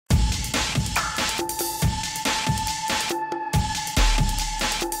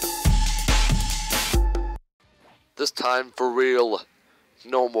This time for real.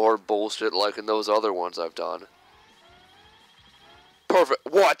 No more bullshit like in those other ones I've done. Perfect.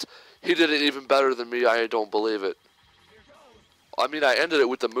 What? He did it even better than me. I don't believe it. I mean, I ended it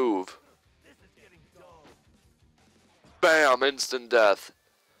with the move. Bam! Instant death.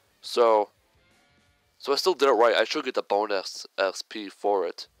 So I still did it right. I should get the bonus XP for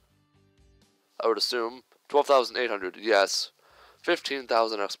it. I would assume. 12,800. Yes.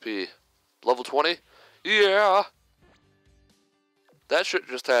 15,000 XP. Level 20? Yeah! That shit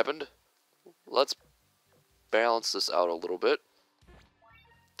just happened. Let's balance this out a little bit.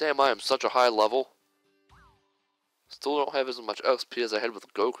 Damn, I am such a high level. Still don't have as much XP as I had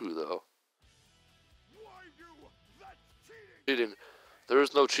with Goku, though. Cheating. There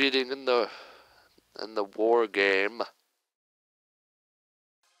is no cheating in the war game.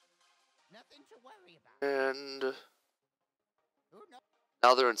 Nothing to worry about. And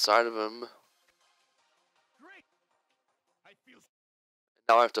now they're inside of him.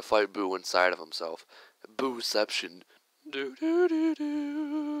 Now I have to fight Buu inside of himself. Booception.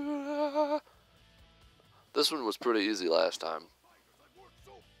 This one was pretty easy last time.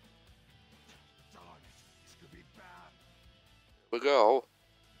 Here we go.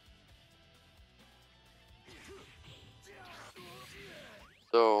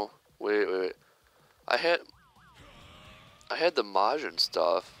 So wait. I had the Majin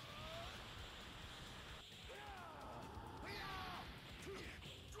stuff.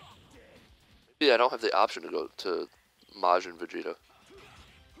 Maybe I don't have the option to go to Majin Vegeta.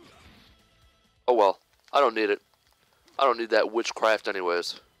 Oh well, I don't need it. I don't need that witchcraft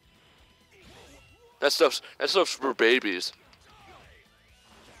anyways. That stuff's for babies.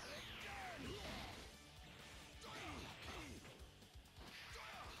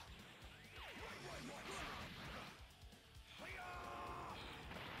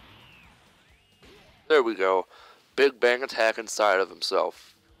 There we go. Big bang attack inside of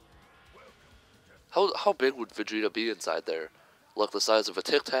himself. How big would Vegeta be inside there? Like the size of a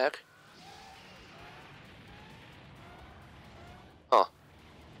Tic Tac? Huh.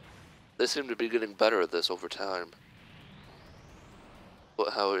 They seem to be getting better at this over time. But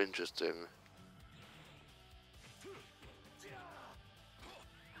how interesting.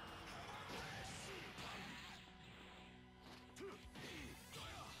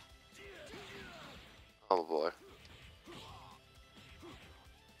 Oh boy.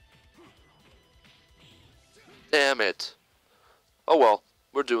 Damn it. Oh well,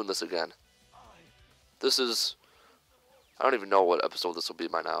 we're doing this again. This is... I don't even know what episode this will be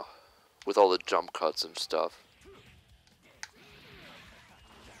by now. With all the jump cuts and stuff.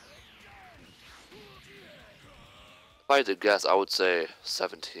 If I had to guess, I would say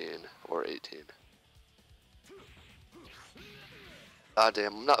 17 or 18. Ah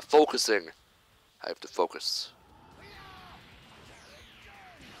damn, I'm not focusing. I have to focus.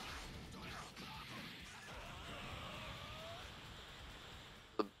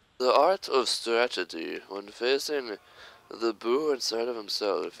 The art of strategy when facing the Buu inside of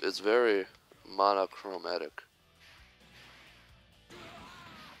himself is very monochromatic.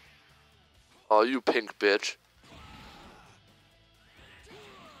 Oh, you pink bitch.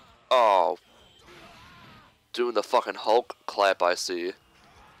 Oh. Doing the fucking Hulk clap, I see.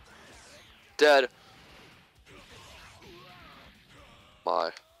 Dead. My.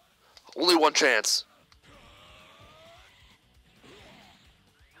 Only one chance.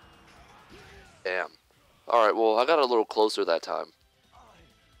 Damn. Alright, well, I got a little closer that time.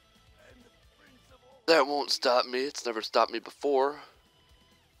 That won't stop me. It's never stopped me before.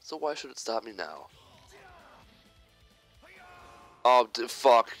 So why should it stop me now? Oh,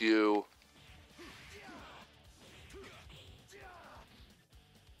 fuck you.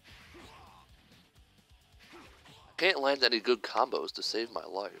 I can't land any good combos to save my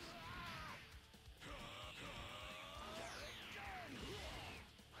life.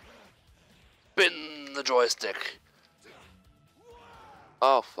 Spin the joystick.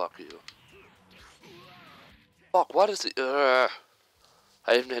 Oh, fuck you. Fuck, why does he... I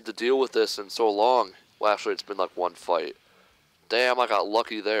haven't had to deal with this in so long. Well, actually, it's been like one fight. Damn, I got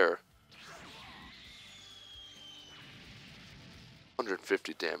lucky there.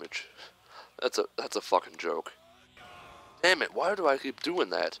 150 damage. That's a fucking joke. Damn it, why do I keep doing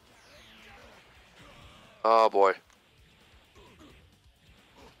that? Oh, boy.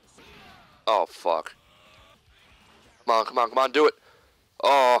 Oh, fuck. Come on, come on, come on, do it.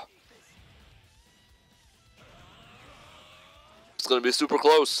 Oh. It's gonna be super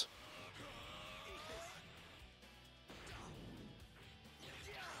close.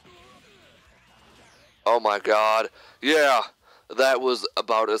 Oh my god. Yeah, that was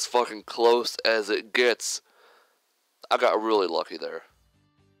about as fucking close as it gets. I got really lucky there.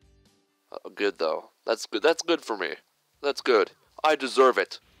 Good though. That's good. That's good for me. That's good. I deserve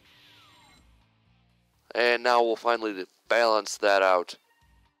it. And now we'll finally balance that out.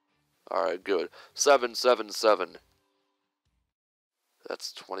 Alright, good. 7, 7, 7.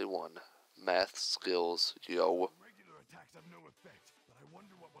 That's 21. Math skills, yo. Regular attacks have no effect, but I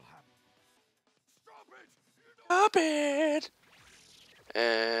wonder what will happen. Stop it!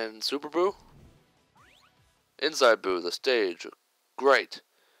 And Super Buu? Inside Buu, the stage. Great.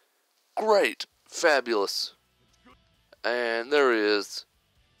 Great. Fabulous. And there he is.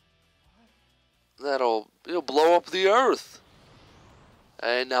 He'll blow up the earth.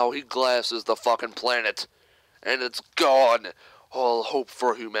 And now he glasses the fucking planet. And it's gone. All hope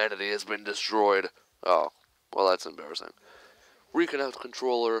for humanity has been destroyed. Oh, well that's embarrassing. Reconnect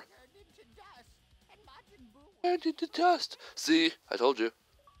controller. Turned into dust. See, I told you.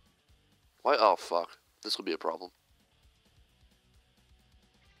 Why? Oh fuck. This could be a problem.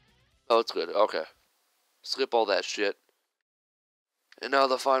 Oh, it's good. Okay. Skip all that shit. And now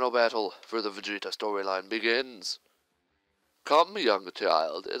the final battle for the Vegeta storyline begins. Come, young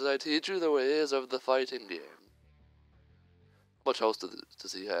child, as I teach you the ways of the fighting game. How much health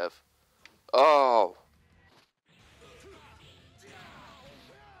does he have? Oh!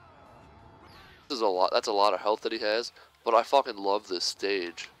 This is a lot. That's a lot of health that he has. But I fucking love this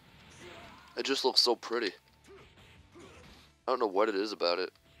stage. It just looks so pretty. I don't know what it is about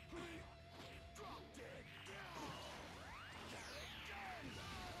it.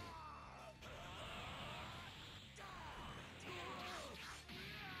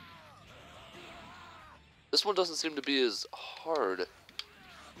 This one doesn't seem to be as hard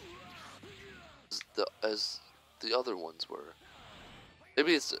as the other ones were.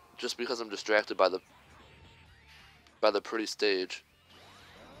 Maybe it's just because I'm distracted by the pretty stage.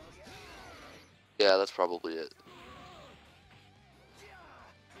 Yeah, that's probably it.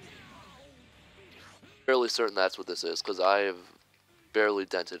 Fairly certain that's what this is, because I have barely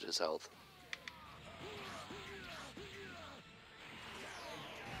dented his health.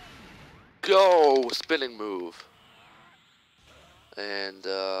 Go! Spinning move. And,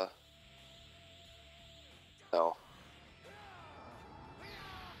 no.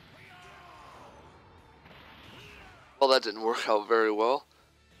 Well, that didn't work out very well.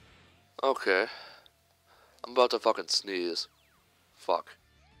 Okay. I'm about to fucking sneeze. Fuck.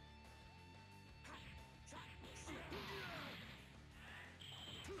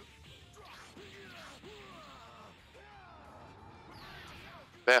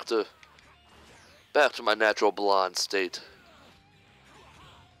 Back to my natural blonde state.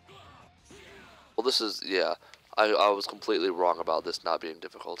 Well, this is, yeah, I was completely wrong about this not being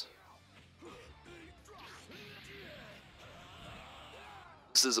difficult.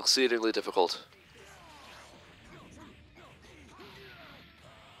 This is exceedingly difficult.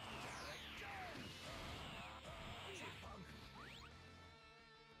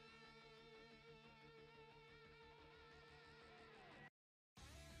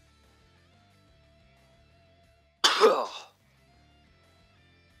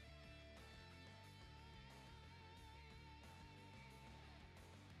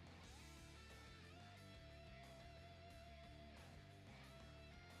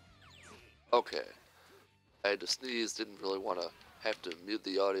 Okay. I had to sneeze, didn't really want to have to mute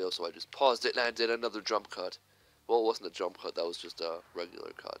the audio, so I just paused it and I did another jump cut. Well, it wasn't a jump cut, that was just a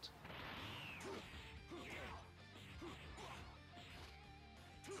regular cut.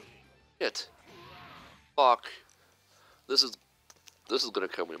 Shit. Fuck. This is gonna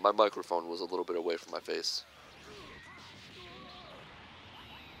kill me. My microphone was a little bit away from my face.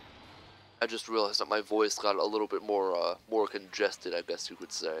 I just realized that my voice got a little bit more congested, I guess you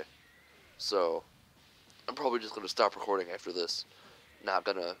could say. So, I'm probably just gonna stop recording after this. Not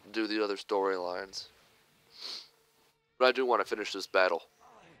gonna do the other storylines. But I do want to finish this battle.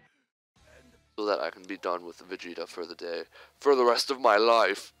 So that I can be done with Vegeta for the day. For the rest of my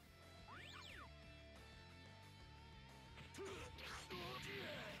life.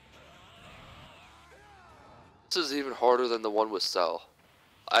 This is even harder than the one with Cell.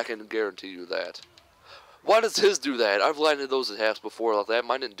 I can guarantee you that. Why does his do that? I've landed those attacks before like that.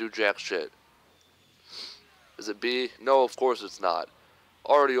 Mine didn't do jack shit. Is it B? No, of course it's not.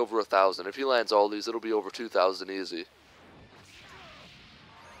 Already over 1,000. If he lands all these, it'll be over 2,000 easy.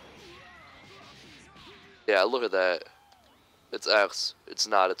 Yeah, look at that. It's X. It's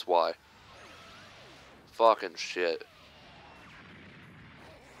not, it's Y. Fucking shit.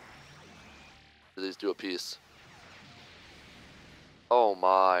 These do a piece. Oh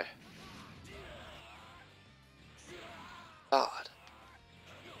my. God.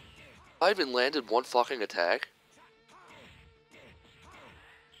 I even landed one fucking attack?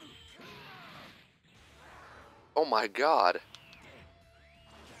 Oh my god.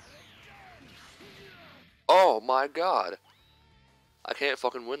 Oh my god. I can't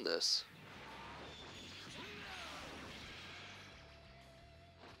fucking win this.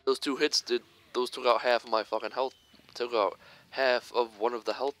 Those two hits took out half of my fucking health. Took out half of one of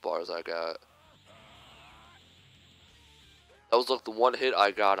the health bars I got. That was like the one hit I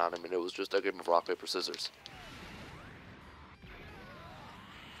got on him, and it was just a game of rock, paper, scissors.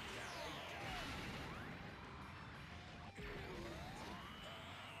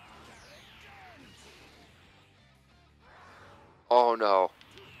 Oh no.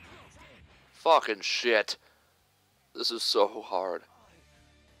 Fucking shit. This is so hard.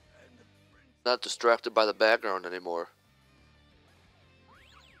 Not distracted by the background anymore.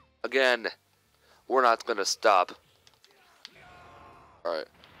 Again, we're not gonna stop. Alright.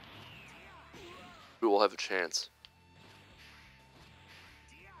 We will have a chance.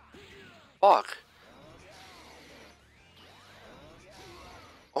 Fuck.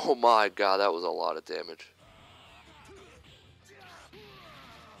 Oh my god, that was a lot of damage.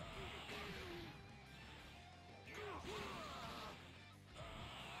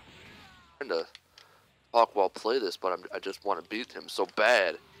 I'm trying to talk while play this, but I just want to beat him so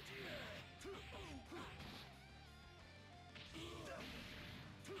bad.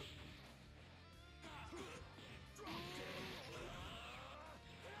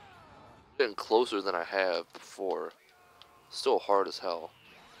 Getting closer than I have before. Still hard as hell.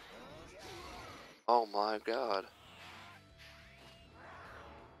 Oh my god.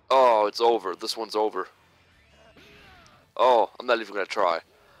 Oh, it's over. This one's over. Oh, I'm not even gonna try.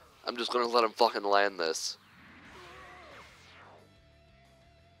 I'm just gonna let him fucking land this.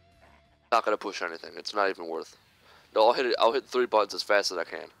 Not gonna push anything. It's not even worth. No, I'll hit it. I'll hit 3 buttons as fast as I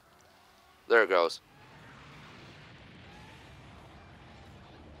can. There it goes.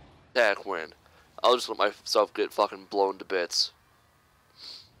 Attack win. I'll just let myself get fucking blown to bits.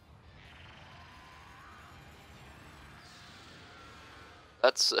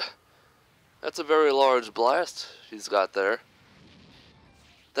 That's a very large blast he's got there.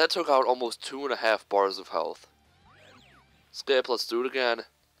 That took out almost 2.5 bars of health. Skip, let's do it again.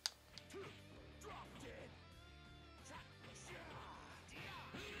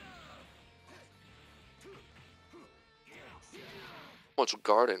 Much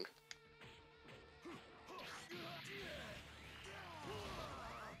guarding.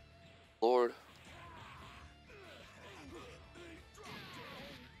 Lord.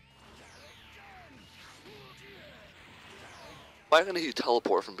 Why can't he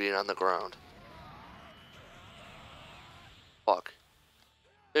teleport from being on the ground? Fuck.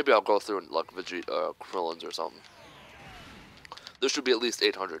 Maybe I'll go through and like Vegeta, Krillin's or something. There should be at least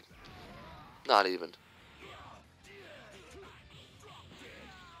 800. Not even.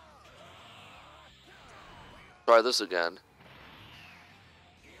 Try this again.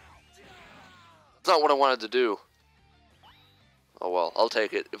 That's not what I wanted to do. Oh well, I'll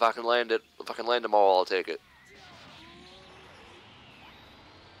take it. If I can land it, if I can land them all, I'll take it.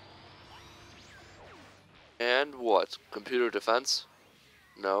 And what? Computer defense?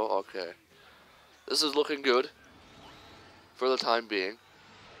 No? Okay. This is looking good. For the time being.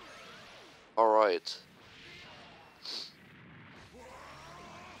 Alright.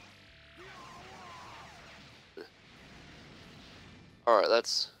 Alright,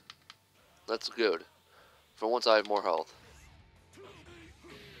 that's good. For once I have more health.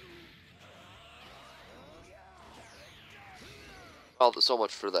 Oh, so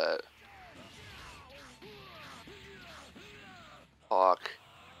much for that. Fuck.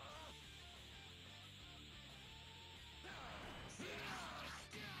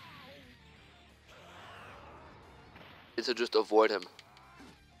 Need to just avoid him.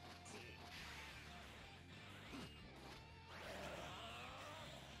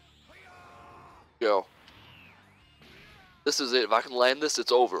 Go. This is it. If I can land this,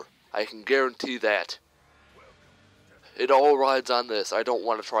 it's over. I can guarantee that. It all rides on this. I don't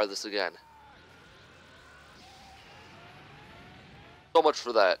want to try this again. So much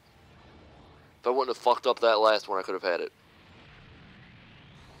for that. If I wouldn't have fucked up that last one, I could have had it.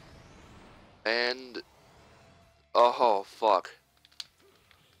 And... oh, fuck.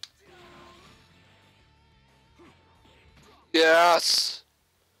 Yes!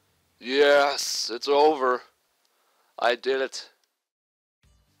 Yes! It's over. I did it.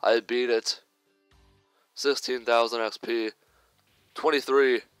 I beat it. 16,000 XP.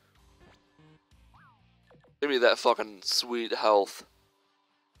 23. Give me that fucking sweet health.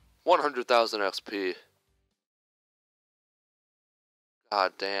 100,000 XP.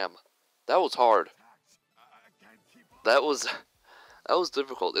 God damn. That was hard. That was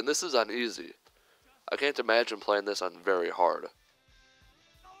difficult, and this is on easy. I can't imagine playing this on very hard.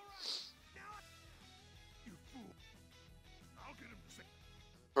 You fool. I'll get him safe.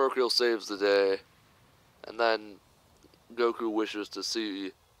 Hercule saves the day, and then Goku wishes to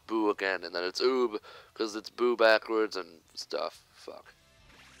see Buu again, and then it's Oob, because it's Buu backwards and stuff. Fuck.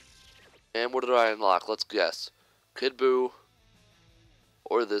 And what did I unlock? Let's guess. Kid Buu,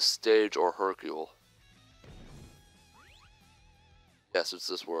 or this stage, or Hercule. Yes, it's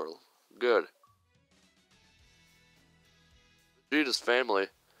this world. Good. Vegeta's family.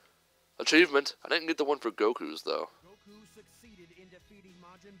 Achievement. I didn't get the one for Goku's, though. Goku succeeded in defeating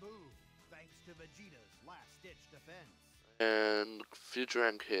Majin Buu, thanks to Vegeta's last-ditch defense. And Future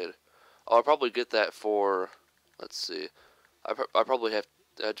and Kid. Oh, I'll probably get that for... Let's see. I probably had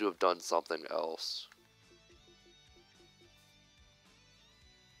to have done something else.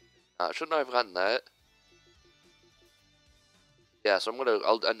 Shouldn't I have gotten that? Yeah, so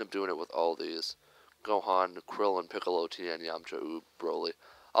I'll end up doing it with all these. Gohan, Krillin, Piccolo, Tien, Yamcha, Oob, Broly.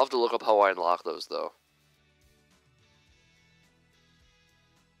 I'll have to look up how I unlock those, though.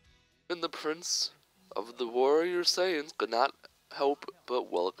 And the Prince of the Warrior Saiyans could not help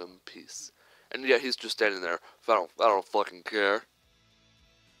but welcome peace. And yet he's just standing there. I don't fucking care.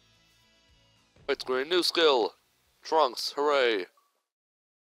 White screen, new skill! Trunks, hooray!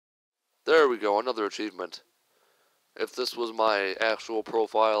 There we go, another achievement. If this was my actual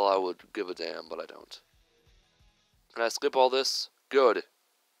profile, I would give a damn, but I don't. Can I skip all this? Good.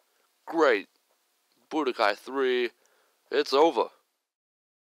 Great. Budokai 3. It's over.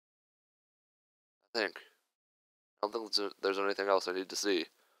 I think. I don't think there's anything else I need to see.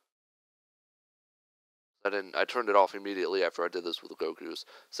 I turned it off immediately after I did this with Goku's.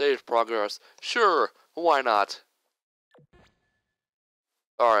 Save progress. Sure, why not?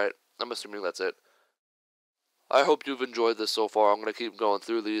 Alright, I'm assuming that's it. I hope you've enjoyed this so far. I'm going to keep going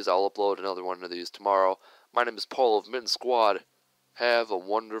through these. I'll upload another one of these tomorrow. My name is Paul of Min Squad. Have a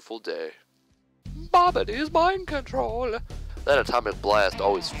wonderful day. Bobbity's mind control. That atomic blast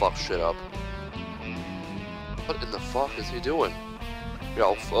always fucks shit up. What in the fuck is he doing?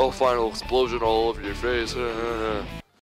 Yeah, final explosion all over your face.